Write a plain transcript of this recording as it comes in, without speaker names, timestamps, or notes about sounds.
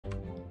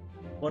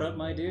What up,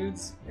 my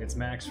dudes? It's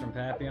Max from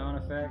Papillon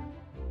Effect.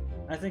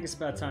 I think it's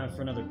about time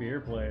for another beer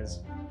plays.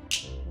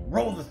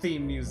 Roll the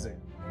theme music!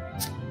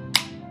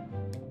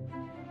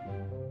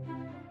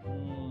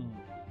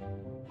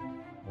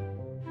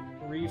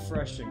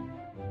 Refreshing.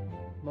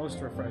 Most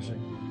refreshing.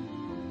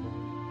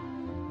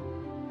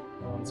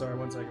 Oh, I'm sorry,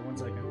 one second.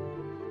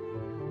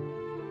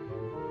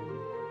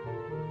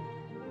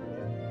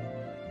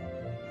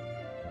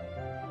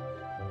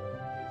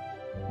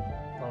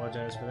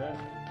 Apologize for that.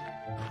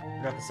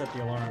 Forgot to set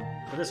the alarm.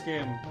 For this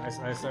game, I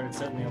started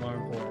setting the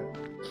alarm for it.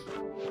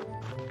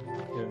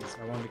 Because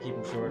I wanted to keep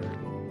them shorter.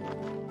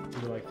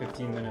 To like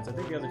 15 minutes. I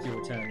think the other two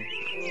were 10.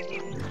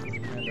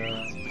 And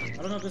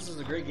I don't know if this is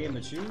a great game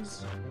to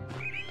choose.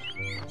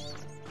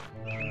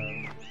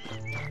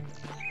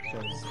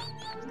 Because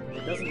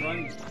it doesn't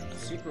run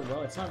super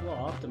well. It's not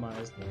well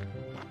optimized.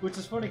 Which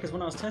is funny because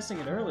when I was testing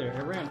it earlier,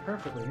 it ran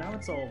perfectly. Now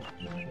it's all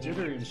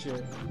jittery and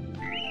shit.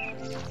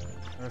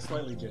 Or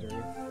slightly jittery.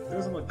 It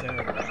doesn't look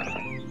terrible.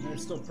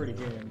 It's still a pretty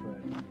game, but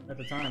at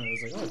the time it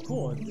was like, oh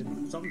cool,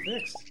 something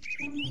fixed.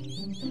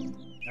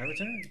 I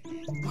returned.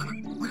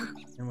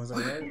 And was I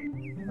right?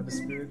 Are the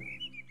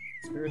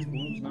spirit's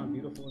blooms not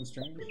beautiful and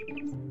strange?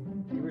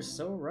 You were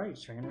so right,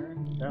 trainer.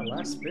 That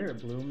last spirit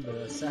bloom,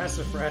 the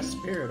sassafras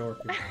spirit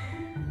orchid.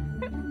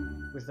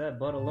 With that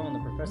bud alone,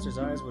 the professor's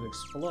eyes would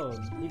explode.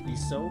 He'd be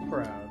so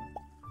proud.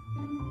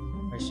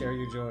 I share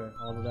your joy,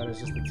 although that is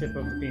just the tip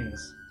of the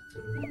penis.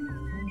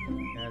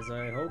 As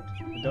I hoped,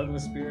 the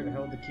Douglas spirit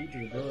held the key to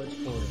the village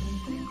fort.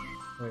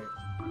 Wait,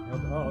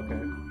 oh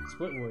okay.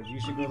 SplitWood, you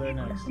should go there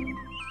next.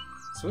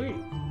 Sweet!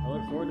 I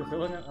look forward to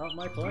filling out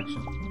my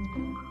collection.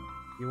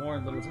 Be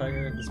warned, little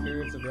tiger, the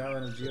spirits of the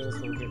island of Geos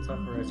will get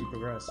tougher as you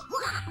progress.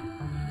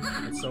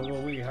 And so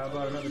will we. How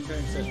about another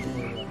training session for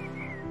you?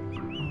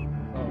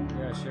 Oh,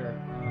 yeah, sure.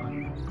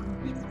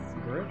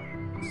 Grip?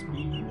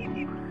 Speed?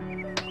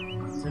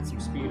 Set some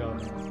speed on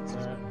me. Is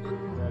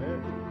that it?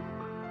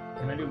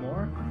 Can I do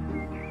more?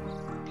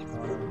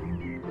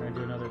 Can I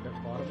do another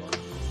bottom one?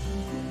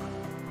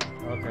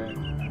 Okay.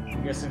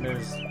 I'm guessing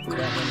there's that many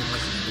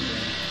missions to do.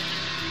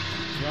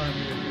 You wanted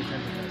me to do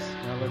attentiveness.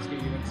 Now let's get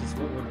you into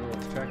SplitWood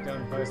Village. Track down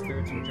 5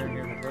 spirits and return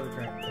here for further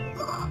training.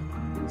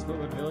 In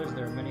SplitWood Village,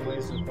 there are many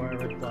ways to acquire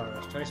red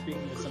flowers. Try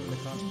speaking to some of the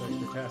conscripts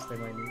for tasks they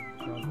might need.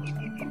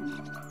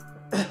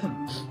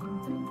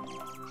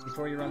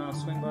 Before you run off,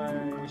 swing by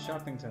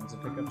Shoppingtons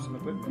and pick up some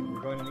equipment.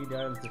 You're going to need the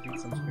items to defeat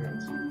some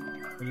spirits.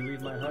 When you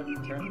leave my hut,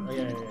 turn... Oh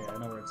yeah, I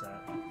know where it's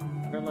at.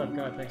 Turn left,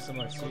 God, thanks so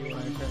much. See you when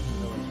I return to the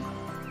village.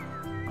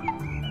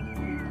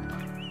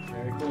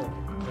 Very cool.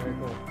 Very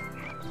cool.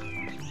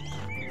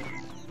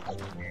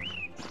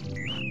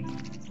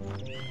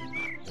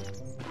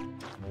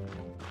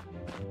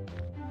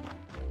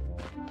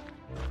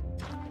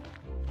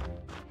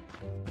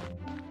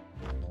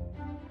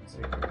 Let's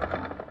see.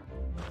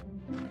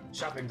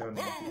 Shoppington.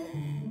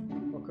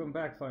 Welcome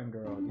back, fine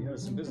girl. You have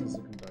some business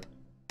to conduct.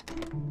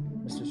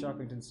 Mr.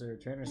 Shoppington, sir,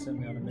 trainer sent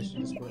me on a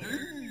mission to split.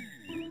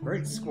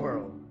 Great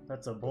squirrel.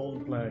 That's a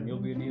bold plan. You'll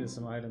be in need of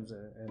some items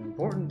and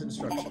important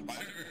instructions.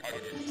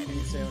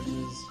 Speed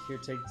sandwiches. Here,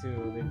 take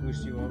 2. They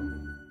boost you up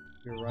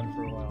your run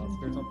for a while.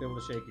 Spirits won't be able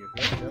to shake you.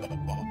 Yep.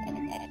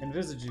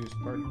 Envisage juice.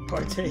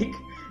 Partake.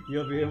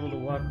 You'll be able to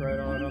walk right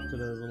on up to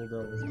those little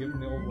devils. Give them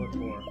the old what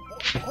for.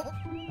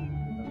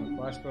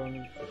 Flash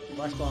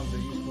bombs are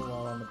useful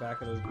while on the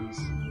back of those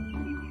beasts.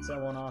 Set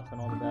one off and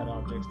all the bad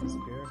objects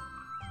disappear.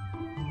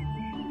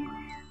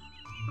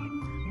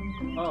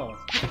 Oh,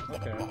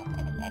 okay.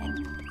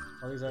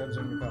 All these items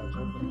are in your pouch.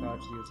 Open the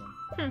pouch to use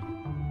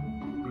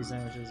them. These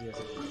sandwiches,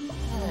 yes.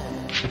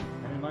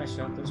 And in my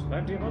shop, there's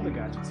plenty of other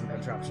gadgets and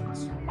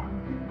contraptions.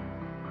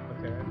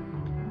 Okay.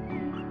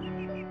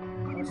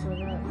 What's that?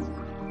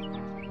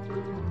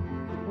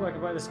 Oh, I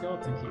can buy the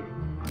skeleton key.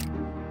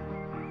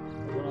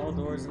 Open all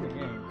doors in the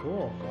game.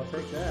 Cool. I'll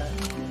take that.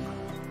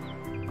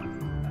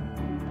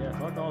 Yeah,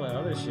 fuck all that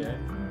other shit.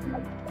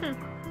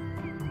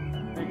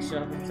 Thanks,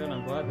 Shoppington.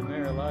 I'm glad the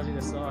mayor allows you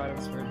to sell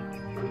items for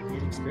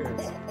eating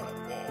spirits.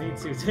 Me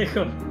too. Take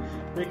them.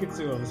 Take it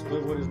to him.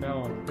 SplitWood is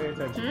now on. Pay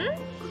attention.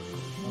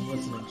 I'm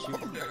listening.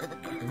 Shoot.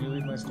 When you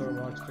leave my store,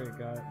 walk straight,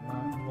 guy.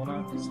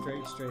 Not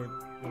straight.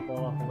 You'll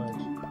fall off the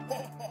ledge.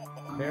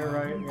 Fair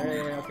right.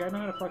 Yeah. Okay, I know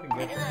how to fucking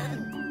get there.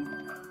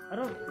 I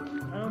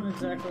don't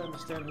exactly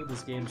understand who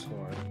this game's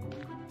for.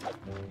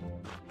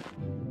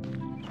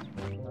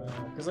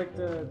 Cause like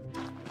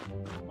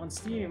on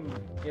Steam,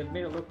 it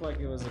made it look like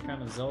it was a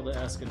kind of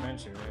Zelda-esque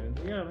adventure. And,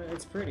 yeah,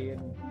 it's pretty.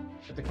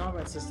 But the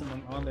combat system,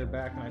 I'm on their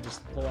back and I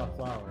just pull off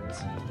flowers.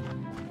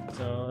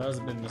 So that was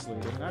a bit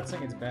misleading. I'm not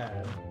saying it's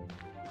bad.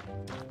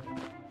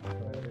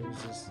 But it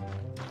was just...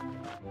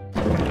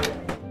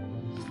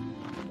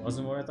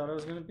 wasn't what I thought it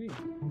was gonna be.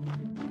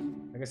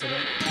 I guess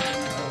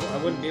I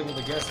wouldn't be able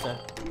to guess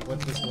what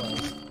this was.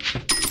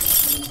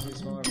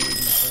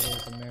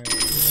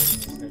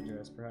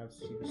 Headdress. Perhaps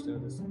she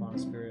bestowed this upon a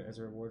spirit as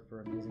a reward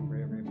for amazing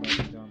bravery by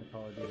John the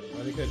Call of Duty.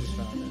 Or they could have just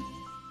found it.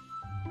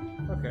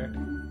 Okay.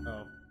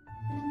 Oh.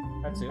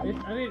 That's it.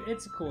 I mean,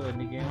 it's a cool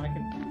indie game. I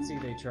can see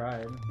they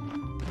tried.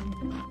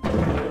 They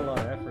put a lot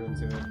of effort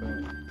into it.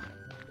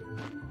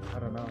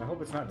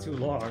 hope it's not too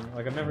long.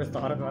 Like, I've never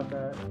thought about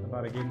that,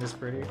 about a game this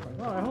pretty. Like,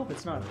 well, I hope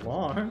it's not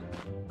long.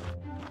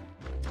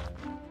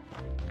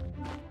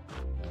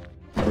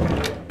 I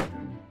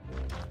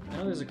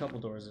know there's a couple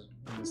doors in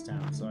this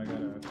town, so I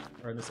gotta,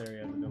 or in this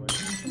area of the village.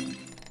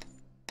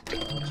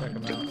 I'll check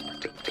them out.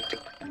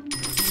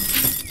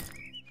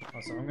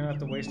 Also, I'm gonna have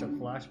to waste a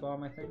flash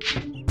bomb, I think.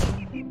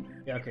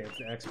 Yeah, okay, it's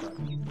the X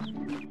button.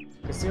 You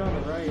can see on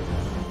the right,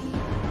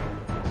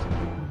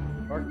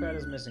 bark pad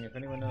is missing. If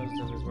anyone knows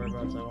his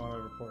whereabouts, I want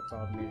to report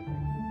to immediately.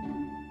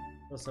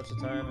 Until such a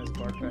time as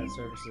bark pad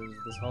surfaces,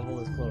 this hovel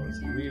is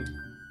closed. Leave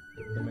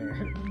the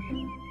mayor.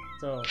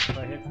 So, if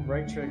I hit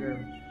right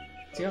trigger,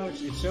 see how it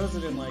shows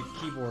it in, like,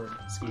 keyboard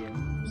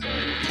scheme. So,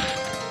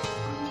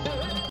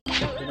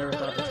 I never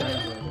thought to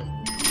translate it.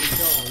 You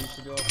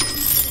should do all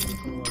things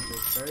cool like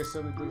this. Very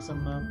simply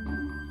some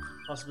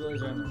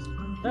possibilities are endless.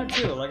 That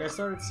too, like I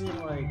started seeing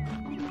like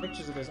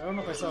pictures of this. I don't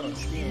know if I saw it on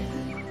Steam,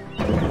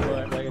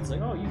 but like it's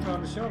like, oh, you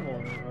found a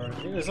shovel, or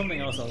it was something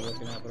else I was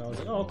looking at. But I was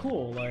like, oh,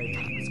 cool, like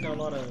it's got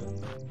a lot of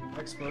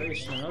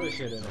exploration and other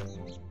shit in it.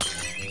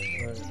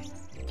 But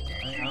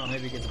I don't know,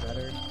 maybe it gets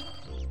better.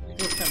 It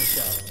feels kind of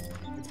shallow.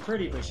 It's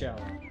pretty but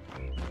shallow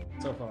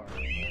so far.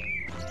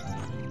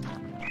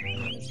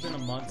 It's been a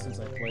month since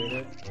I played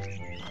it.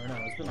 Or no,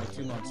 it's been like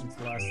 2 months since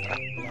the last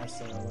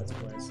Let's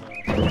Play, so...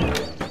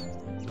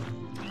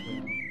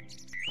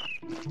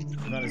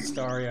 I'm not as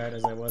starry-eyed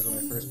as I was when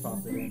I first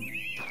popped it in.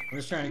 I'm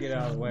just trying to get it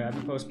out of the way. I've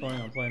been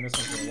postponing on playing this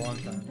one for a long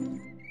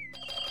time.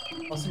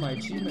 Also, my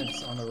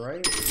achievements on the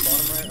right,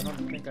 bottom right, I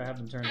don't think I have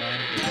them turned on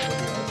for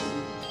OBS,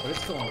 but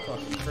it's going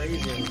fucking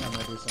crazy every time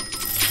I do something.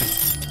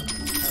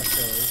 Half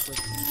shell, this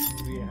looks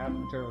to be a half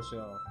turtle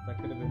shell. That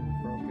could have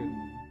been broken...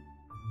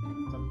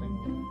 something...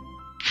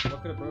 What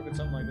could have broken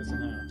something like this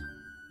in half?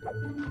 I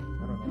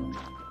don't know.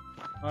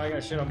 Oh, I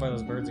got shit on by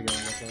those birds again,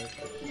 it looks like.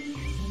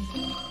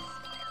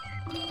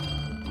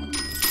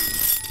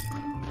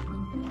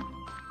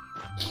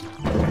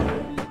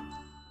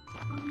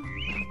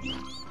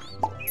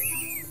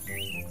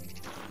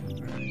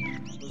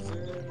 Was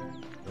there...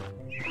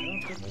 I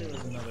don't think there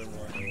was another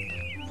one.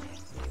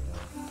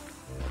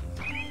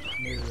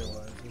 Maybe there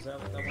was. Was that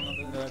one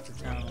other? No, that's a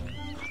town.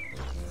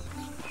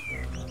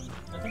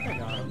 I think I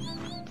got him.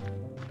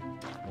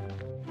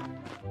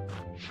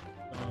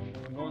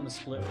 I'm going to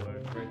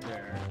SplitWood right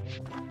there.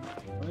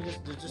 Let me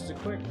just a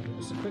quick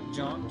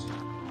jaunt, a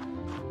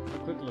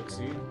quick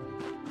look-see.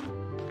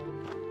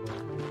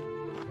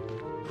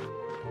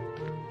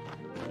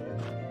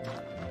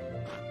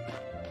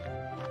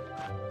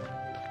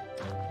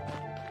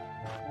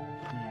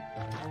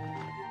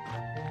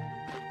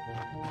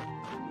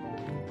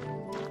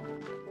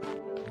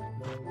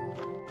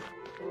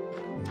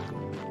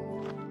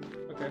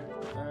 Okay,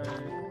 I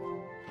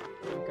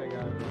think I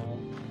got it all.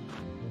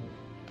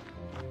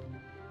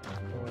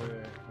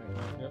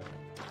 Yep,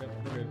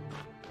 we're good.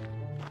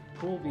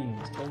 Cool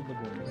beans, cold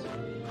lagoons.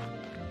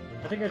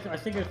 I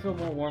think I'd feel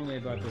more warmly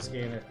about this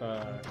game if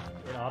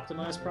it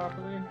optimized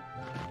properly.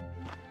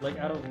 Like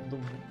I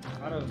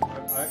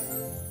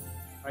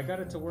got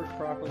it to work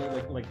properly,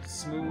 like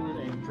smooth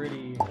and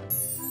pretty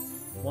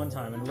one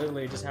time, and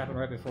literally it just happened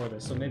right before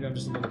this. So maybe I'm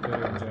just a little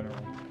bitter in general.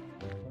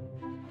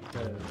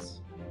 Because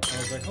I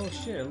was like, oh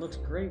shit, it looks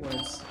great when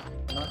it's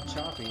not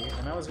choppy,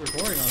 and I was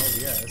recording on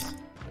OBS,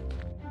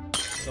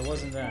 so it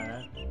wasn't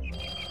that.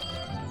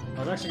 I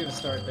was actually going to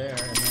start there,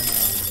 and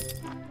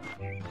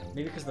then,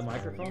 maybe because the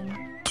microphone?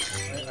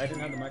 I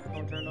didn't have the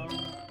microphone turned on?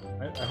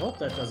 I hope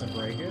that doesn't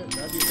break it.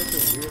 That'd be such a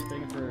weird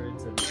thing for it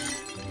to,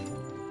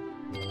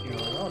 you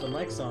know, like, oh, the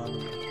mic's on,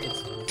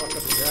 let's fuck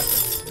up the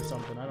graphics or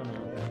something, I don't know.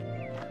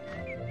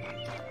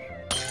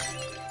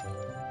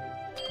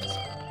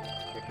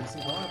 Kicking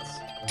some thoughts.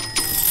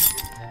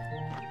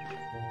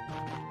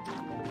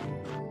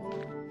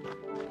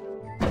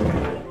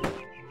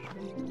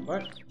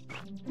 What?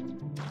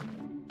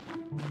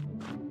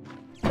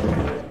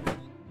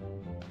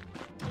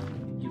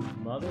 You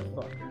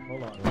motherfucker.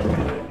 Hold on.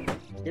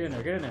 Get in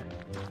there, get in there.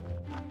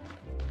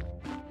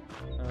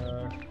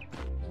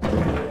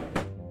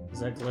 Is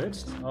that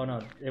glitched? Oh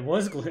no, it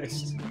was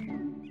glitched.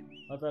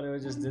 I thought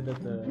it just did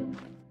that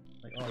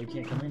like, oh, you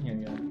can't come in here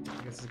yet.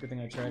 I guess it's a good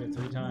thing I tried it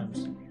 3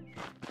 times.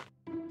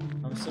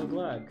 I'm so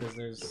glad, because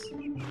there's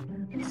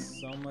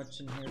so much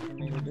in here for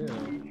me to do.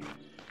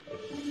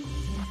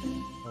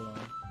 Hold on.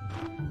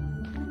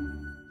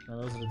 No,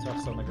 those are the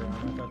tufts on the ground.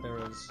 I thought there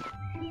was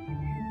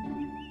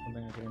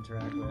something I could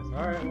interact with.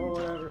 Alright, well,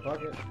 whatever.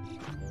 Fuck it.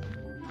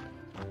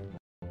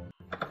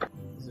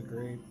 This is a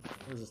great...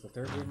 What is this, the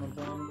 3rd game I'm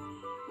playing?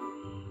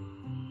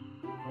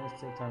 Always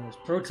take time to...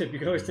 Pro tip, you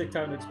can always take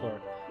time to explore.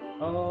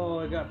 Oh,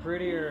 it got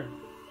prettier.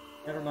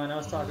 Never mind, I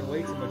was talking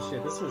way too much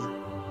shit. This was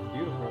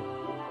beautiful.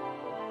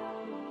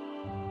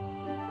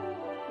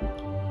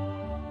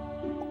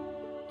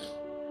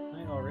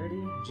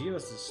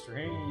 Geos is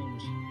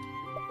strange.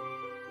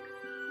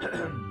 I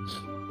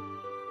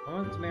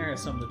wonder if the mayor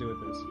has something to do with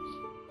this.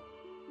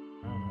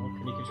 I don't know.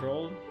 Can you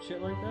control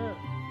shit like that?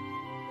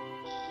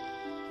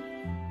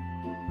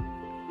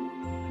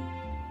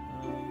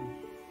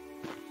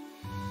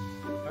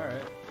 Alright.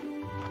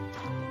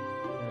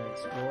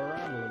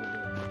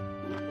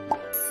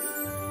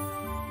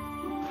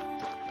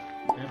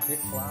 pick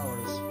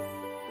flowers.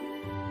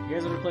 You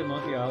guys ever play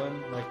Monkey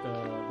Island? Like the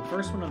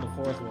first one and the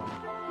fourth one.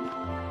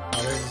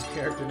 There's this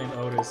character named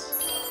Otis.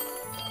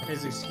 And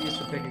his excuse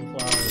for picking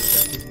flowers is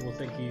that people will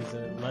think he's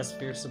a less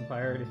fearsome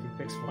pirate if he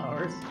picks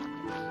flowers.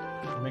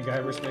 And then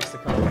Guybrush makes the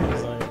comment,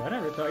 he's like, I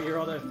never thought you were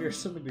all that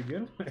fearsome to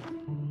begin with.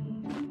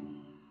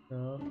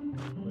 Oh.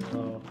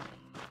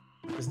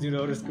 This dude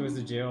Otis goes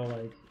to jail,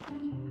 like, I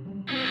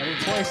mean,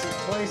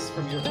 twice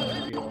from your point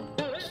of view.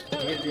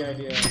 You get the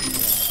idea.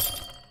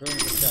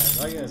 Brilliant disguise.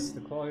 Oh yes,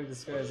 the quality of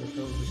disguise that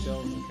fills the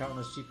shelves and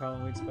countless cheap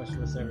Halloween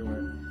specialists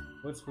everywhere.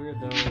 What's weird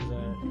though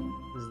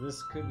is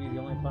this could be the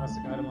only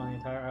plastic item on the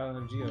entire island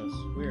of Geos.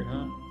 Weird,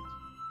 huh?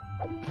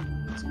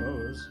 I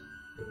suppose.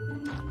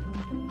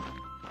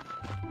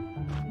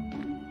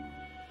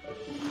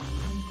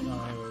 No,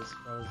 anyways,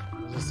 I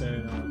was just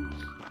saying,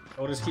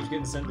 Otis keeps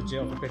getting sent to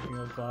jail for picking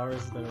up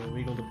flowers that are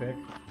illegal to pick.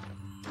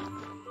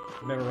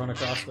 I've never run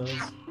across those.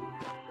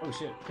 Oh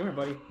shit, come here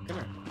buddy, come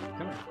here,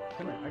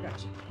 I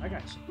got you,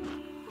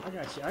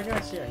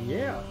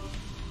 yeah!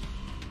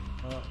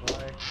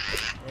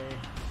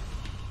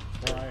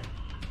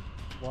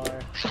 Y,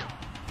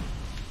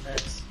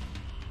 X,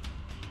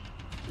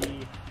 E,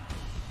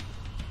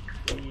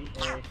 A.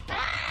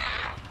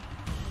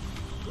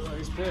 Oh,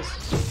 he's pissed.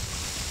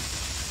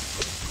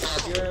 Oh,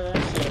 get rid of that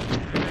shit.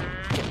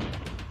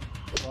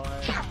 Y.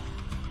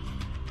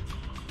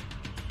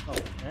 Oh,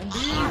 and B,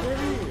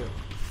 baby!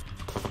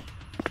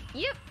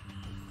 Yep.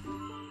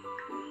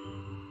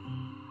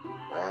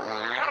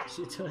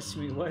 She touched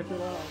me, wipe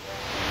it off.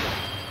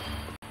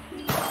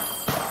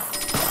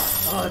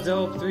 Oh,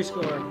 dope, 3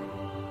 score. I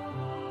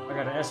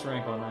got an S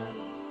rank on that.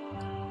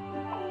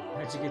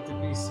 How'd you get to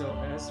be so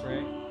S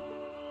rank?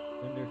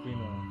 Gender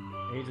female.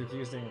 Age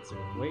refused to answer.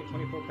 Weight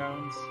 24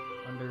 pounds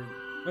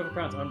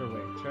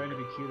underweight. Trying to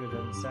be cuter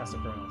than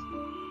sassafras.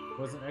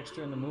 Was an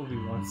extra in the movie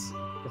once.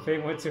 The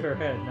fame went to her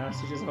head. Now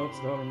she just hopes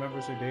no one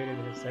remembers her dated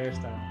his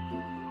hairstyle.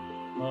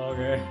 Oh,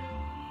 okay.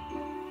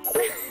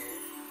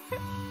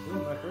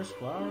 Ooh, my first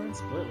flower in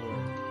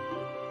SplitWood.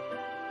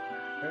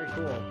 Very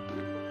cool.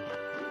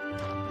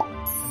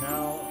 And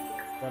now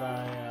that I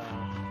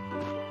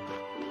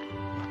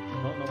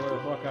don't know where the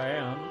fuck I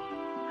am.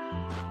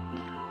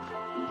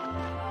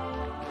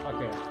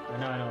 Okay, and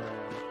now I know where I am.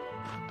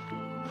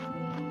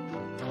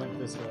 I went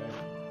this way.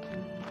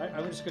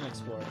 I'm just gonna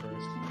explore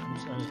first.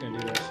 I'm just gonna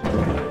do that shit.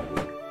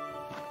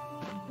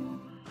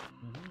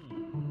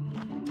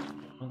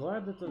 I'm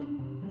glad that the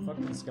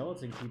fucking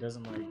skeleton key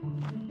doesn't like,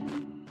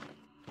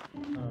 I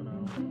don't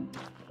know,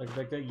 like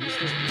that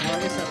useless. Well, I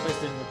guess that place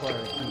didn't require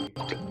a key.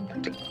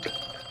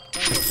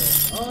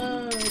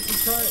 Oh,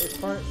 it's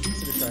part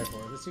piece of the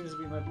Triforce. It seems to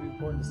be might be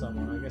important to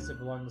someone. I guess it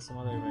belonged to some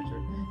other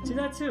adventure. See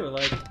that too?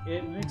 Like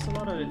it makes a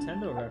lot of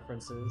Nintendo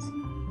references,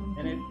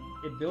 and it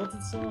builds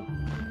itself.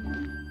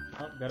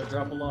 Oh, gotta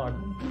drop a log.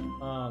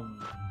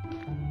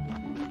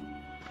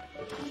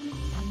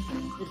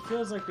 It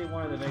feels like they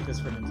wanted to make this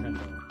for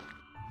Nintendo.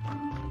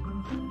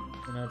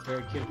 You know, it's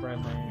very kid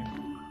friendly,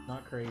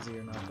 not crazy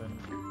or nothing.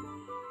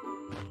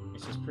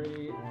 It's just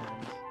pretty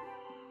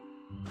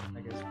and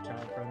I guess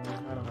child friendly.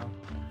 I don't know.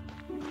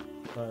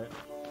 But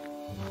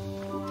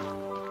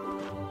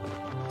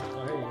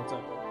oh hey, what's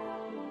up?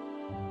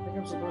 I think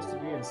I'm supposed to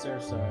be in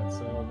Surfside,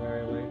 so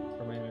very late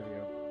for my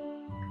interview.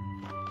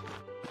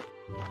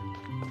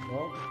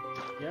 Well,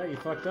 yeah, you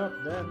fucked up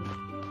then,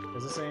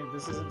 because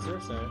this isn't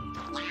Surfside.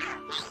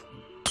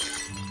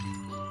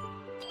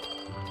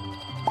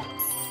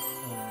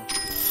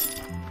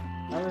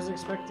 I was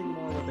expecting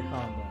more with the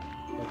combat,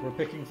 like we're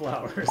picking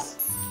flowers.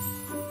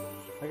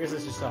 I guess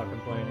it's just stop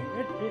complaining.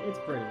 It's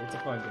pretty. It's a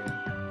fun game.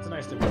 It's a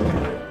nice diversion.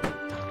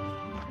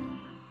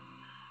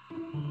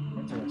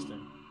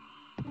 Interesting.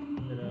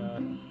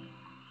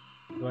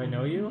 Do I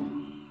know you?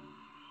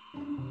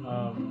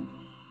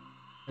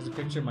 There's a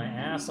picture of my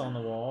ass on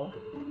the wall.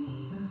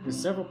 There's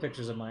several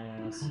pictures of my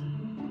ass.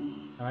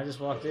 And I just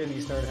walked in and he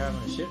started having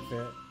a shit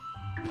fit.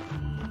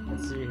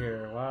 Let's see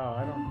here. Wow,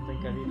 I don't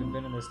think I've even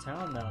been in this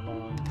town that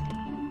long.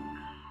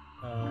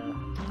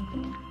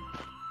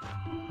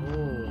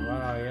 Oh,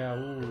 wow, yeah,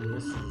 ooh,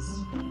 this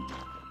is...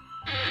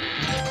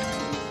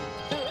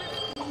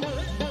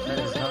 That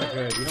is not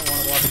good. You don't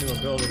want to walk into a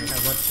building and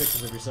have a bunch of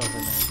pictures of yourself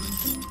in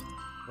there.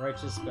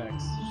 Righteous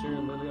specs. Sure,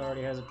 Lili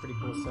already has a pretty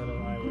cool set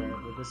of eyewear,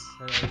 but this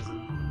has a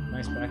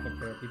nice backup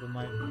pair. People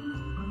might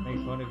make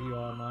fun of you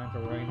online for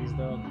wearing these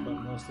though, but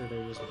mostly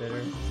they're just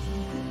bitter.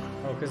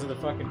 Oh, because of the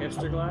fucking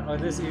hipster glass? Oh,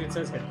 this even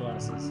says hip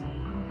glasses.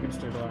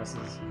 Hipster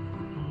glasses.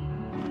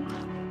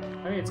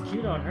 I mean, it's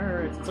cute on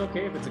her. It's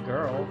okay if it's a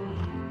girl.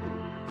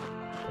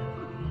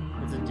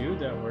 It's a dude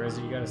that wears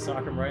it. You gotta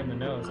sock him right in the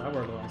nose. I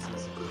wear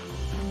glasses.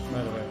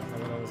 By the way,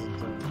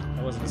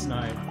 I wasn't a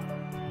snide.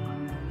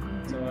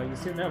 So you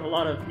seem to have a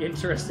lot of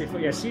interesting...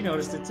 Yeah, she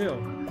noticed it too.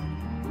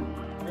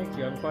 Thank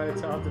you. I'm quite a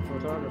talented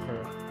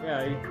photographer.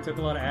 Yeah, he took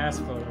a lot of ass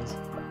photos.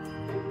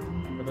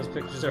 But those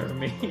pictures are of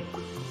me.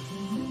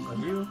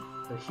 Of you,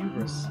 the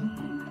hubris.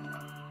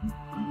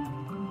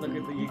 Look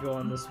at the ego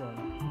on this one.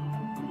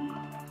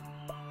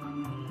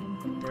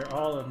 They're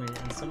all of me,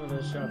 and some of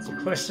those shots are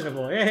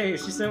questionable. Hey,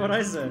 she said what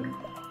I said,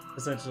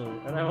 essentially.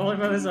 And I've only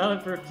been on this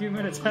island for a few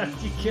minutes. How did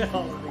you get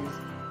all of these?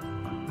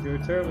 You're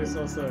terribly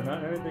so.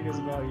 Not everything is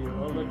about you.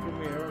 Oh, look at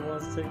me. Everyone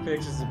wants to take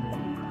pictures of me.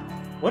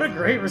 What a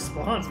great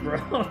response, bro.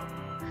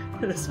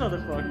 This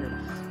motherfucker.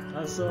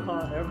 I'm so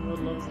hot.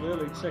 Everyone loves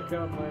Lili. Check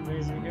out my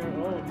amazing hair.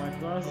 Oh, my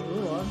glasses.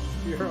 Ooh,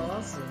 you're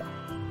awesome.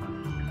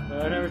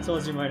 I never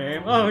told you my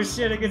name. Oh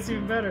shit, it gets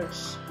even better.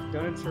 Shh,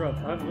 don't interrupt.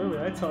 I'm Lili.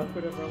 I talk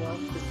whatever I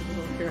want because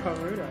people don't care how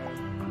rude I am.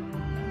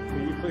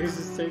 Can you please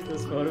just take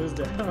those photos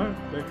down?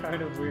 They're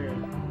kind of weird.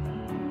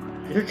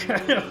 You're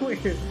kind of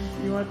weird.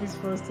 You want these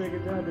photos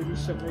taken down, then you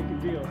should make a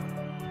deal.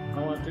 I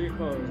want 3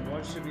 photos.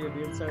 One should be of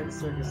the inside of the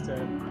circus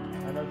tent.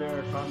 I know there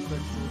are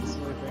constructs and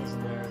silly things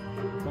in there.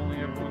 If only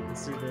everyone could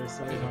see their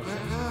silly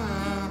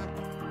nonsense.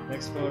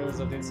 Next photo is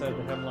of the inside of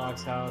the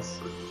Hemlock's house.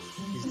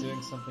 He's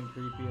doing something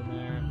creepy in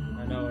there.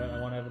 I know it. I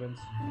want evidence.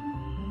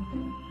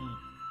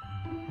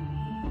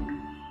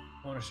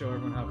 I want to show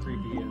everyone how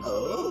creepy he is.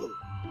 The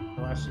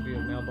last should be a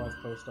mailbox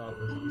post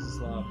office. He's a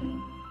slob.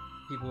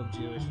 People of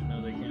Geos should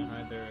know they can't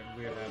hide their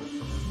weird habits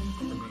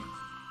from me.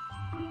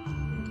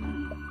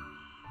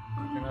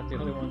 You're not the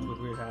only ones with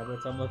weird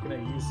habits. I'm looking at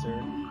you,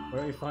 sir.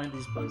 Where do we find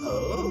these places?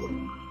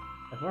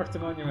 I've marked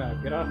them on your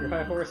map. Get off your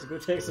high horse and go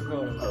take some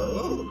photos.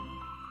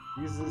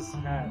 Use this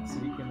hat so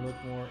you can look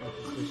more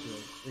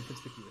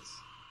inconspicuous.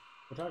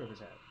 Photographer's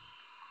hat.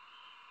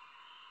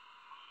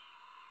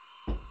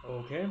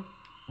 Okay.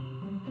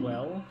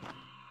 Well.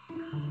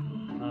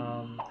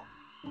 I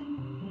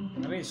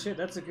mean, shit,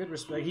 that's a good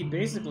respect. He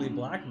basically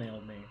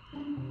blackmailed me.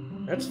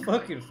 That's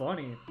fucking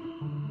funny.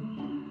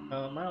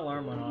 My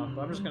alarm went off,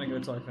 but I'm just gonna go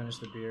until I finish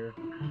the beer.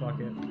 Fuck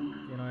it.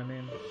 You know what I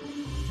mean?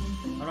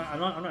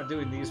 I'm not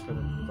doing these for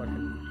the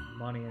fucking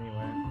money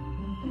anyway.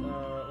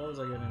 What was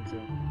I getting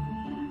into?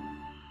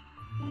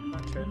 I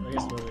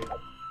guess Lili.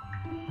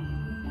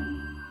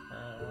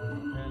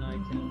 And I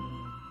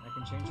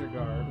can change your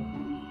garb.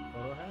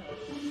 Photo hat.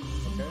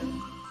 Okay.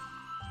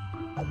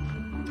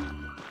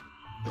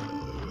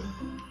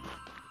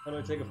 How do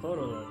I take a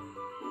photo though?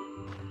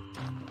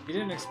 You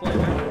didn't explain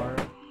that part.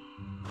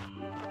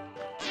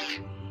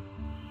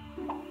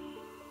 I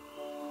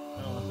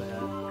don't want the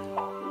hat.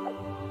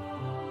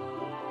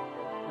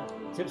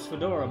 Tips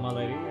fedora, my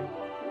lady.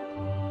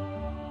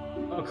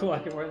 Oh cool, I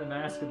can wear the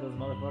mask of those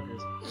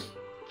motherfuckers.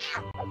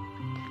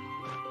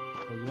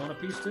 Oh, you want a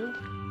piece too?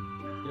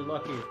 You're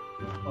lucky.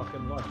 You're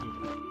fucking lucky.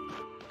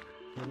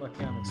 You're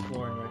lucky I'm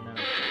exploring right now.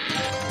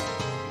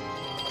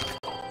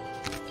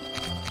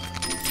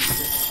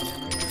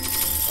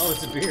 Oh,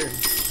 it's a beard.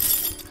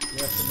 You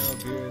have to know a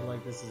beard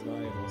like this is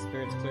valuable.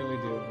 Spirits clearly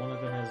do. One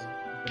of them has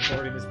been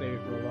hoarding this baby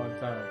for a long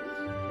time.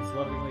 It's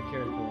lovingly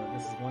cared for.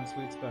 This is one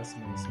sweet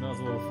specimen. It smells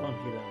a little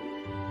funky though.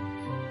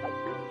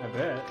 I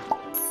bet.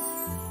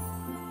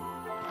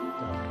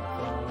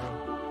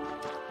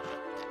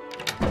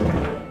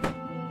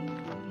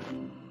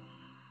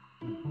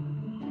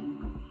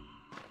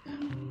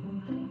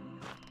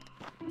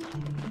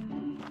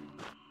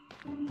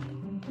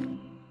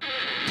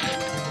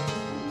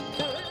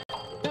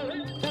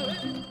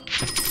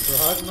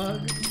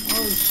 Mug?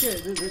 Oh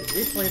shit,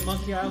 they play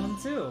Monkey Island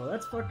too.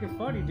 That's fucking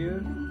funny,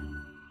 dude.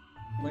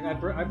 Like, I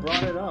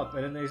brought it up,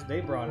 and then they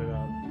brought it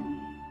up.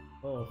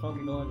 Oh, a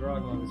funky glowing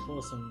grog mug is full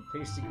of some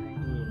pasty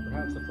green glue.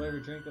 Perhaps the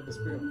flavored drink of the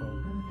spirit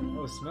folk.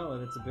 Oh, smell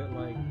it. It's a bit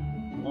like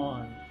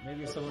lawn.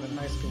 Maybe someone in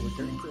high school would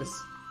drink this.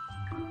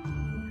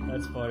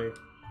 That's funny.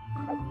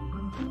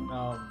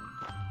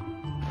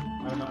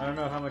 I don't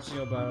know how much you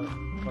know about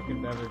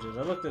fucking beverages.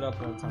 I looked it up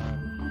one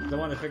time. I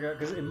wanted to figure out,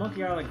 because in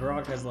Monkey Island,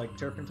 grog has like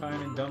turpentine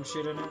and dumb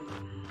shit in it.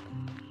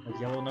 Like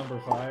yellow number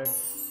 5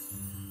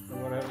 or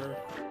whatever.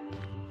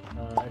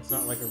 It's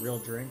not like a real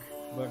drink.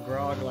 But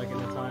grog, like in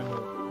the time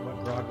of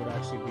what grog would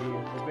actually be,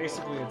 is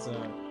basically I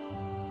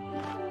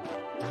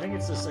think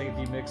it's just like if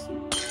you mix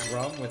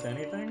rum with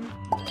anything,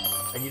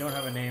 and you don't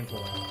have a name for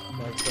it.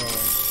 Like, so,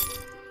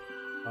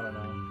 I don't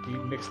know.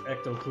 You mixed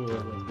Ecto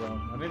Cooler with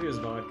rum. Or maybe it was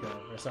vodka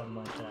or something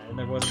like that, and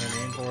there wasn't a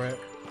name for it.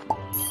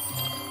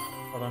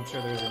 Although I'm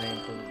sure there's a name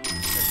for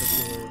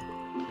Ecto Cooler.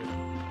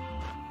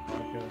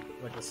 Vodka,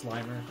 like a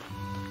Slimer.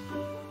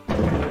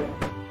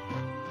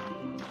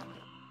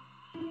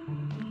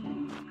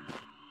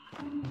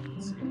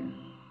 Let's see here.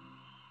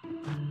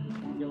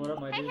 Yeah, what up,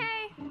 my dude?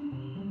 Hey!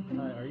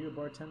 Hi, are you a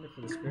bartender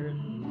for the spirit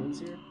who lives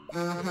here?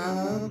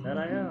 That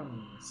I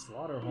am.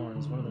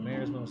 Slaughterhorn's one of the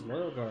mayor's most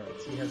loyal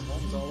guards. He has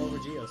homes all over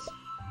Geos.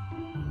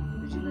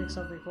 Did you make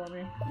something for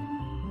me?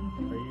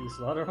 Are you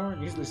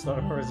Slaughterhorn? Usually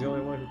Slaughterhorn is the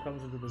only one who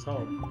comes into this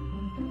home.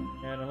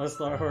 And unless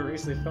Slaughterhorn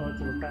recently fell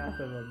into the path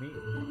of a meat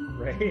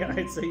ray,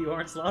 I'd say you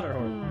aren't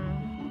Slaughterhorn.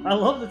 I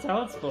love the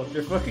townsfolk.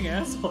 They're fucking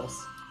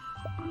assholes.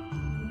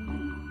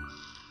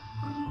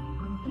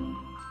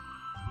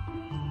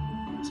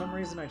 For some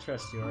reason I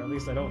trust you, or at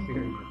least I don't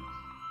fear you.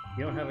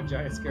 You don't have a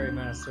giant scary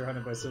mask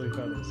surrounded by silly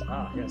feathers.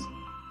 Ah, yes.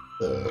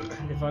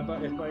 If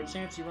by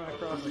chance you run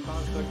across a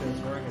construct that is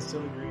wearing a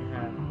silly green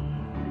hat,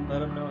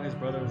 let him know his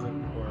brother is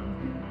looking for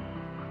him.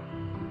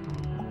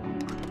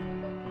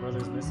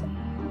 Brother's missing.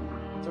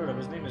 Sort of.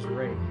 His name is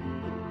Rake.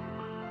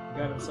 He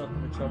got himself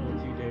into trouble a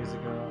few days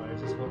ago. I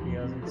just hope he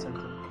hasn't been sent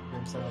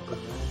out to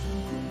jail.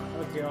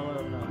 Okay, I'll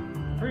let him know.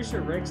 Pretty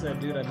sure Rake's that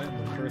dude I met in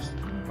the first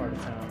part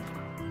of town.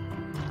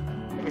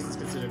 I guess it's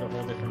considered a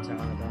whole different town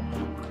at that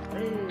point.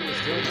 Hey,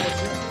 still more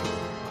shit.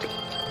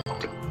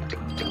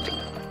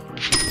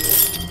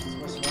 It's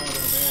much smaller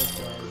than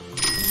America.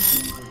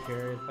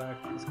 In fact,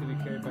 this could be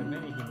carried by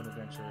many human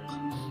adventurers.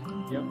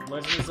 Yep,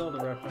 Legend of Zelda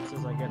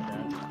references, I get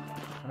that.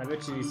 And I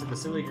bet you he said the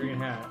silly green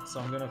hat, so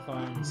I'm gonna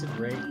find, he said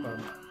rake, but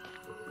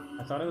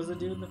I thought it was the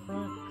dude in the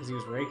front, because he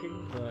was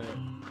raking, but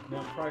you know,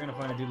 I'm probably gonna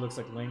find a dude who looks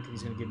like Link, and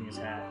he's gonna give me his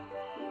hat.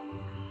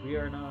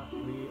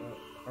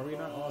 Are we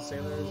not all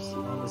sailors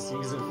on the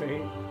seas of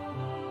fate?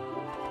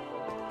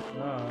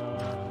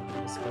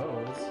 I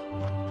suppose.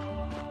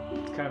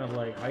 It's kind of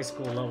like high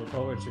school level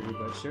poetry,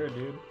 but sure,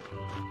 dude.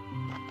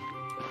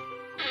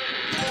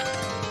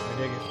 I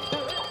dig it.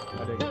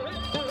 I dig it.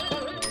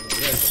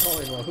 Yeah, it's a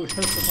volleyball. Who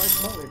doesn't like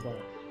volleyball?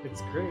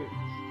 It's great.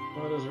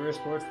 One of those rare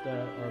sports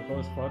that are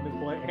both fun to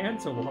play and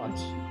to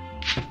watch.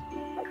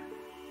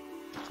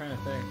 I'm trying to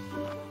think.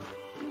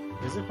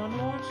 Is it fun to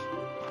watch?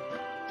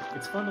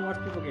 It's fun to watch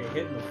people get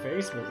hit in the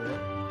face with it.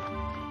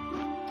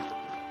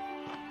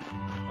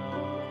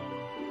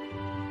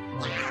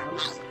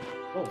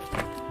 Oh.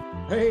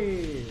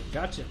 Hey!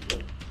 Gotcha!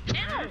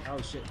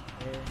 Oh shit.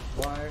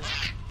 A, Y,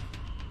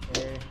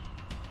 A,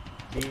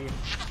 B,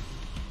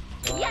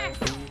 Y, Yes.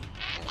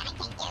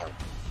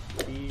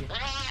 B,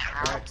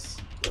 X,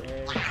 A,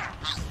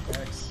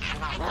 X.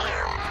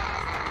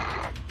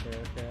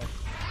 Okay.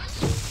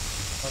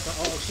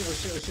 Oh shit.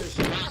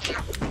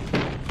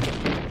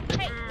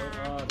 Hey.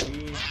 B,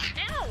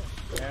 Ow.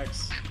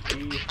 X, B,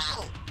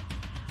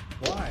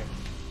 Y,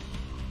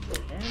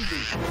 and B.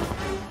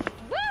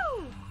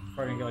 Woo!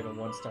 Probably gonna get like a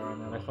 1 star on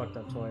that. I fucked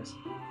up twice.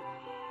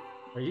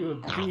 Are you a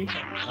bee?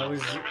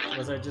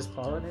 Was I just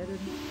pollinated?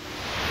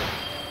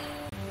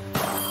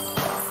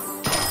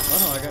 Oh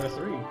no, I got a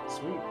 3.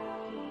 Sweet.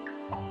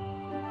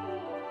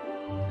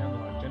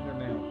 Hemlock, gender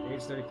male,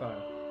 age 35.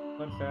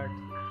 Fun fact,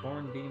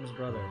 Born Beam's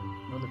brother.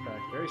 Another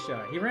fact, very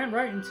shy. He ran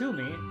right into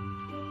me.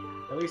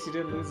 At least he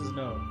didn't lose his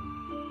note.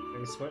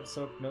 A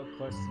sweat-soaked note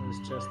clutched in his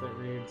chest that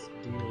reads,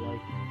 "Do you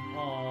like me?"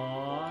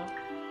 Aww.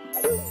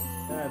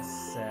 That's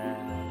sad.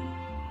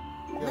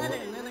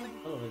 Lili.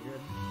 Oh, they're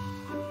good.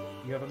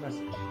 You have a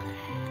message.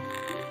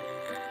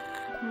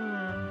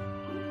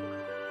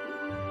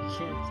 You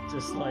can't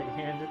just like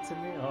hand it to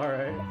me?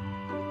 Alright.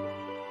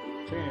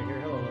 Trainer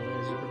here, hello.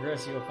 As you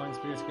progress, you will find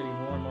spirits getting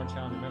more and more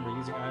challenging. Remember,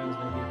 using items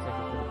may be a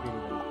ticket for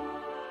defeating them.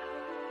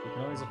 You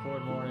can always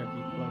afford more if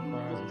you collect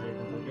flowers and take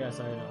them. Yes,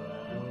 I know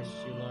that. I wish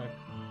you luck.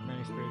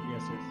 Many spirit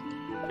guesses.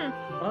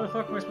 How the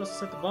fuck am I supposed to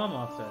set the bomb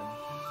off then?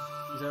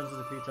 These items are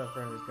the feet tough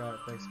runners. Got it.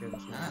 Thanks, kid.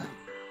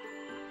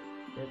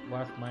 It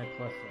left my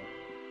cleft foot.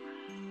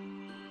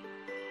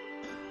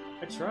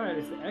 I tried.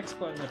 It's the X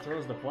button that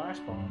throws the flash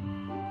bomb.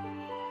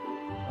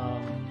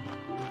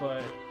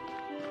 But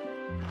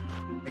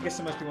I guess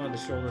it must be one of the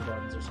shoulder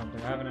buttons or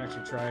something. I haven't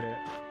actually tried it.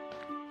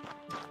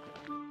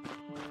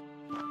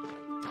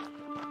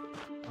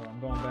 Oh, I'm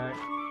going back.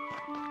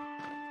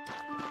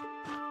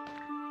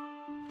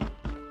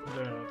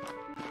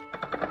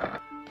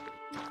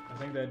 I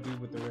think that dude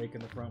with the rake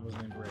in the front was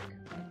named Rake.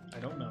 I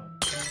don't know,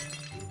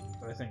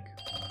 but I think.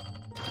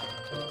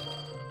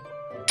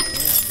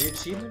 Damn, the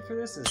achievement for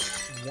this is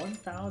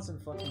 1,000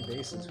 fucking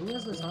bases. Who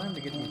has the time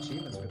to get the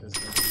achievements for this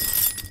game?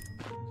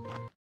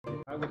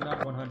 I would not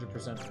 100%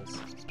 this.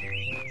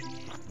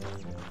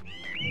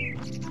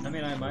 I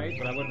mean, I might,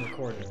 but I wouldn't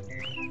record it.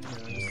 You know,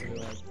 just to be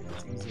like,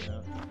 it's easy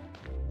enough.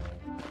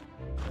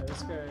 Yeah,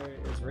 this guy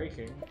is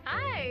raking.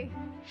 Hi.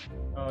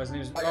 Oh, his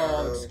name's.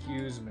 Oh,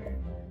 excuse me.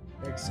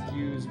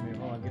 Excuse me.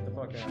 Hold on, get the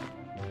fuck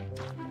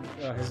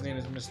out. His name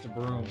is Mr.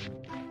 Broom.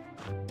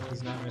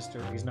 He's not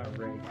Mr. He's not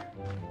Rake.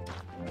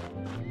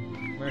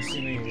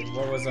 Mercy me,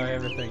 what was I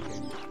ever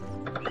thinking?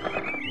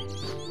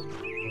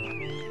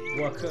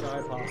 What could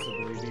I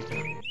possibly be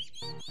thinking?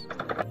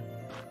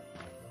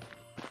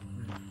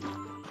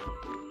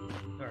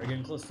 Alright,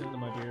 getting close to the end,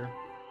 my dear.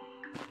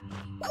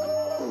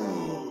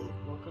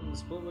 Welcome to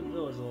SplitWood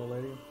Village, little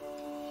lady.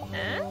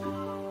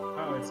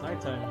 Oh, it's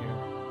nighttime here.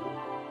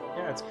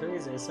 Yeah, it's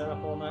crazy. I sat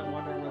up all night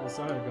wondering where the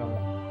sun had gone.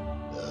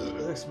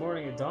 The next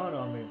morning it dawned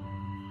on me.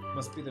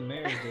 Must be the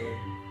mayor's day.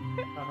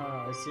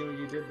 Haha, I see what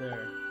you did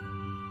there.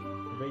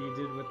 I bet you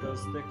did with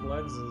those thick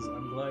lenses.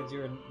 I'm glad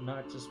you're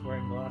not just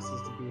wearing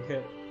glasses to be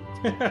hip.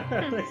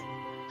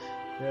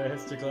 Yeah,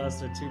 hipster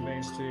glasses are too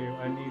mainstream.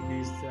 I need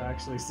these to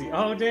actually see.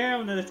 Oh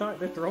damn, they're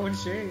throwing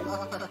shades.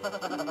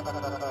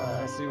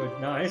 I see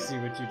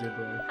what you did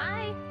there.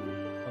 Hi.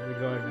 I'll be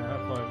going now.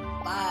 Have fun.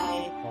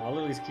 Bye. Oh,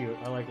 Lily's cute.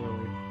 I like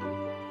Lily.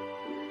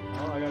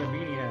 Oh, I got a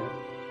beanie hat.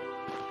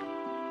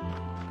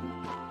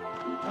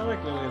 I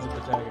like Lily as a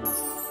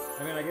protagonist.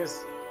 I mean, I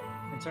guess,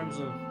 in terms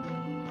of,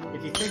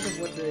 if you think of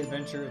what the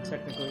adventure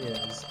technically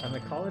is, I'm a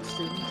college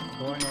student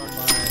going on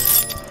my,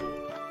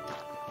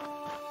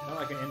 not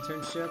like an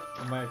internship,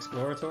 in my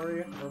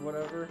exploratory, or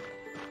whatever.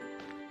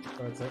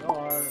 So it's like,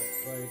 oh,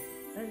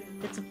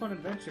 It's a fun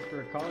adventure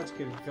for a college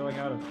kid filling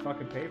out a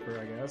fucking paper,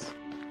 I guess.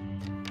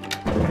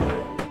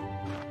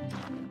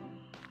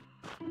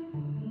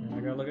 Yeah, I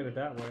gotta look at it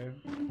that way.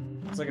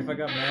 It's like if I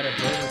got mad at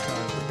Burger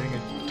Time for being a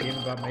game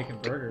about making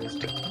burgers.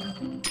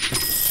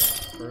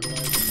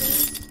 Fertilizer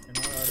pellets? An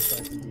art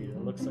artifact indeed.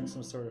 It looks like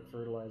some sort of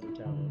fertilizer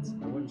tablets.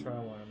 I wouldn't try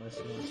one unless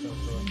you want to start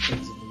throwing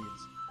kids in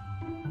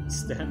needs.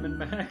 Stem and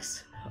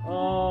Max?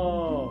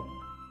 Oh!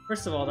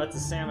 First of all, that's a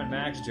Sam and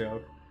Max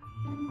joke.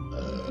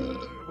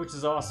 Which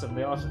is awesome.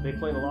 They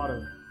played a lot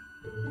of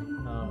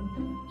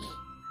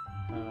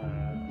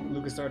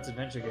LucasArts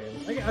adventure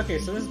games. Okay,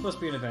 so this is supposed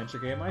to be an adventure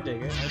game. I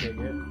dig it.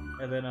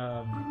 And then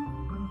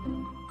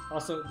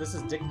also this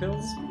is Dick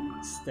Pills,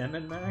 Stem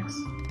and Max.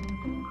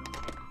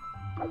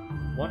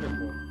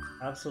 Wonderful,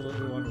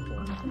 absolutely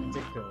wonderful.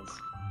 Dick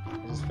Pills.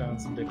 I just found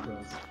some Dick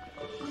Pills.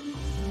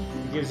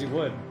 It gives you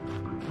wood.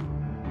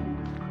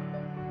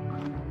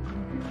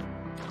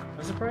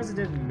 I'm surprised it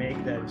didn't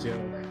make that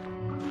joke.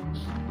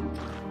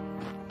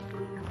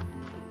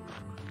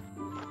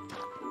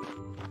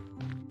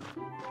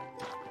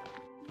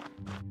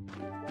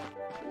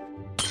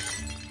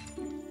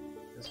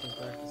 This goes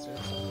back to Surf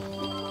Cell. I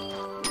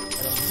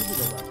don't need to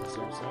go back to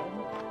Surf Cell.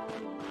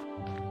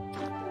 I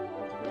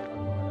don't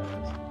know where that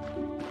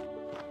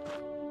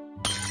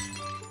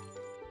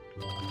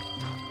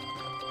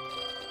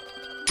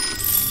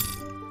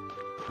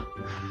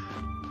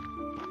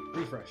is.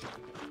 Refresh.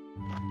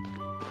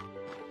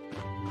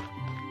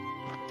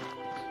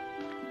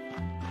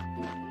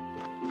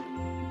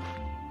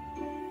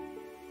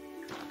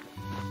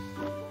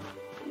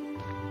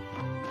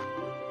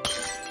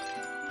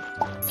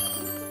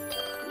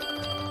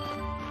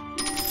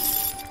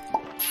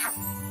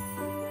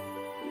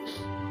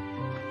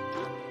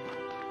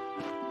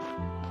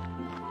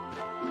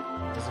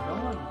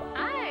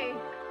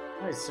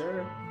 Hi,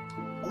 sir.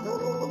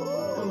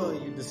 Hello,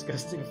 you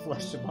disgusting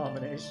flesh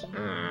abomination.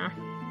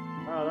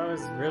 Wow, that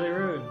was really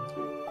rude.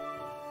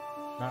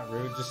 Not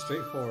rude, just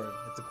straightforward.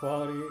 It's a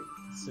quality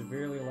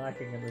severely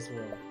lacking in this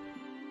world.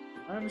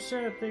 I'm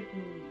sure that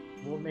thinking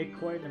will make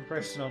quite an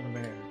impression on the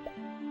mayor.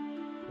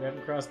 We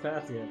haven't crossed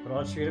paths yet, but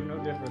I'll treat him no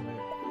differently.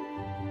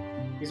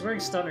 He's wearing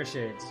stunner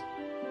shades.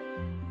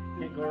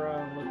 Can't go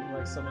around looking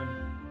like someone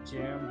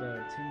jammed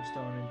a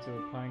tombstone into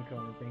a pine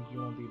cone and think you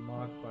won't be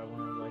mocked by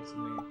one who likes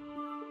me.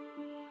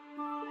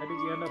 How did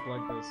you end up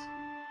like this?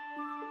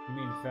 You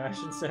mean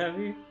fashion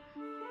savvy?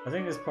 I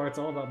think this part's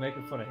all about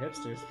making fun of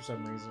hipsters for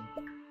some reason.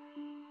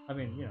 I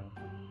mean, you know,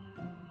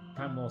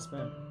 time well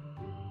spent.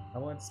 I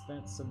once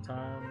spent some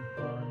time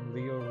on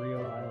Rio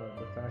Island,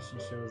 the fashion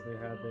shows they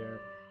had there.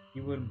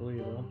 You wouldn't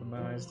believe it. It opened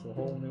my eyes to a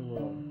whole new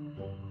world.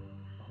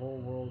 A whole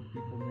world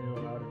people knew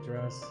how to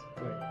dress.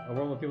 Wait, a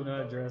world of people knew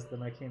how to dress,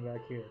 then I came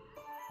back here.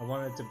 I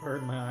wanted to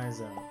burn my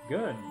eyes out.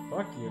 Good,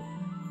 fuck you.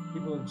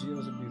 People of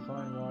Geos would be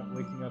fine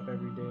waking up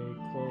every day,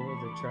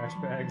 clothed in trash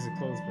bags and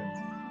clothespins.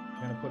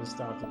 I'm gonna put a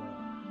stop to that.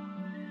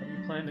 How do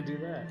you plan to do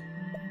that?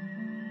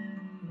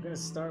 I'm gonna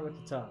start with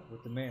the top,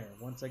 with the mayor.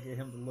 Once I get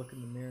him to look in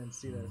the mirror and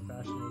see that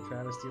fashionable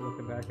travesty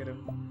looking back at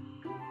him,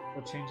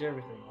 it'll change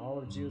everything. All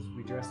of Geos will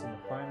be dressed in the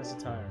finest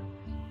attire.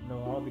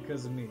 No, all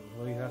because of me.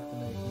 Well, you have to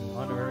make an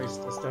honorary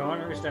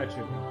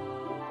statue of me.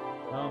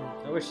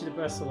 I wish you the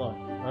best of luck.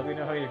 Let me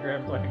know how your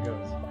grand plan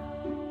goes.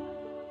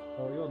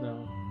 Oh, you'll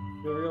know.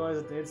 You'll realize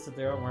at the instant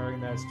they aren't wearing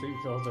that street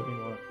filter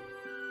anymore.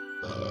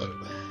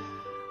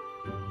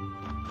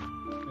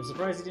 I'm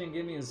surprised he didn't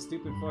give me his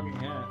stupid fucking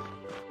hat.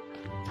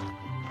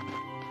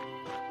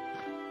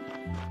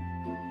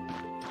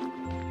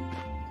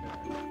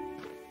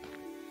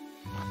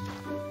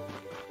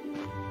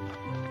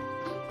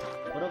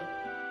 What up?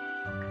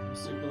 I'm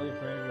super late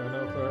for anything. I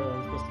know where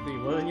I'm supposed to be.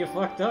 Well, then you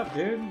fucked up,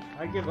 dude.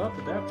 I give up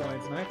at that point.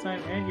 It's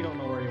nighttime and you don't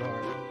know where you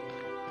are.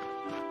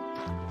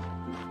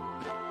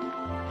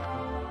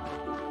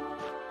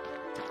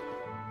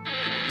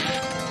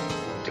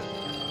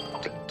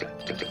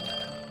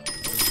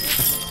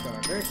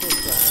 Very cool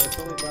car. I would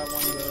totally buy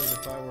one of those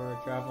if I were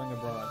traveling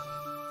abroad.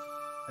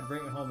 I'd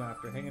bring it home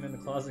after, hang it in the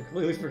closet, and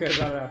completely forget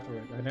about it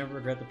afterwards. I never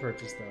regret the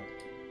purchase,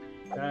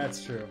 though.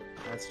 That's true.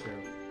 That's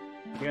true.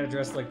 You gotta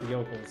dress like the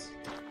yokels.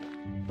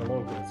 The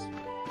locals.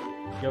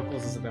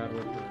 Yokels is a bad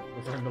word for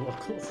referring to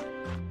locals.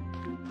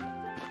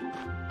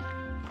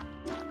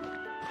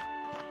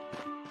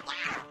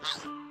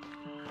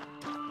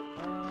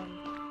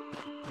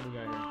 What do we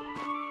got here?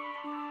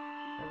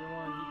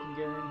 Everyone, you can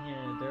get in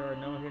here. There are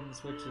no hidden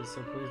switches,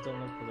 so please don't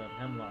look for them.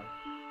 Hemlock.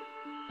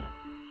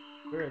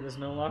 Weird, there's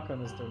no lock on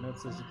this door. Note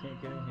says you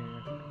can't get in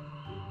here.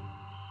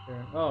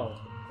 There. Oh.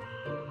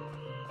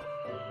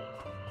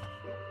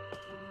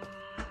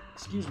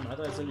 Excuse me, I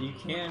thought I said that you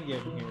can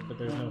get in here, but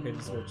there's no hidden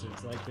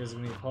switches. Like there's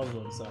gonna be a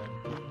puzzle inside.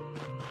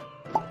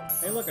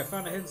 Hey look, I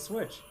found a hidden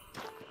switch.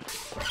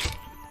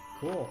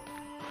 Cool.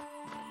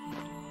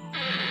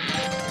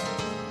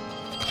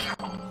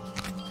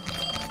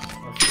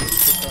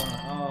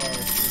 Oh,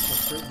 it's a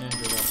fruit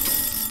ninja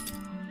reference.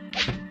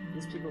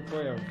 These people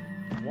play a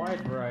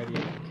wide variety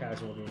of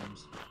casual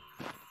games.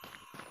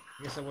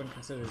 I guess I wouldn't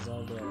consider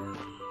Zelda or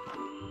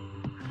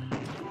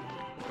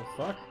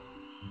fuck?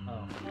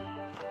 Oh.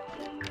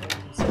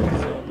 It's like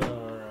Zelda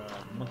or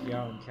Monkey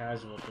Island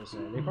casual per se.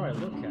 They probably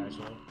look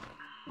casual.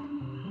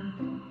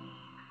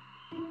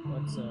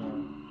 What's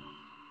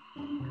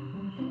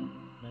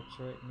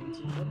Metroid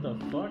Minty? What the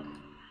fuck?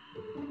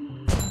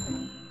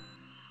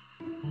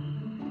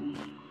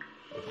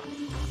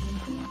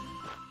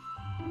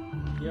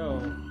 Yo,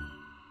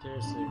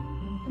 seriously,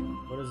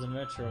 what is a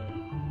Metroid?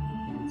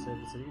 You can say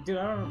the city. Dude,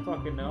 I don't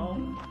fucking know.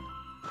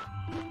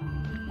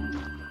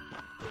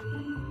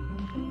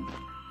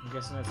 I'm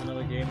guessing that's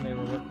another game they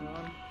were working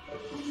on.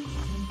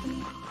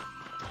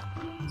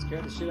 It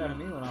scared the shit out of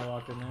me when I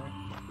walked in there.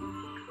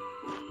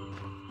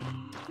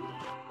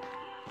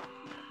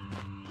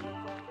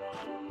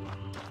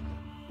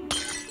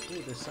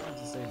 Ooh, there's signs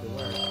that say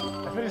beware.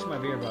 I finished my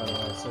beer, by the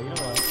way, so you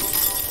know what?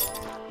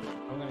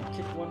 I'm gonna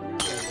kick one of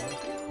these over.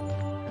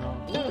 And I'll...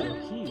 Ooh, a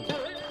key! I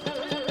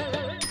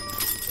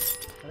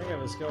think I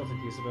have a skeleton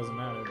key, so it doesn't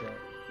matter, but...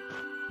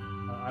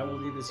 I will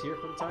leave this here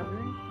for the time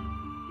being.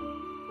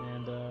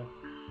 And,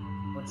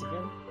 once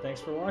again,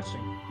 thanks for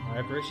watching. I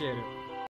appreciate it.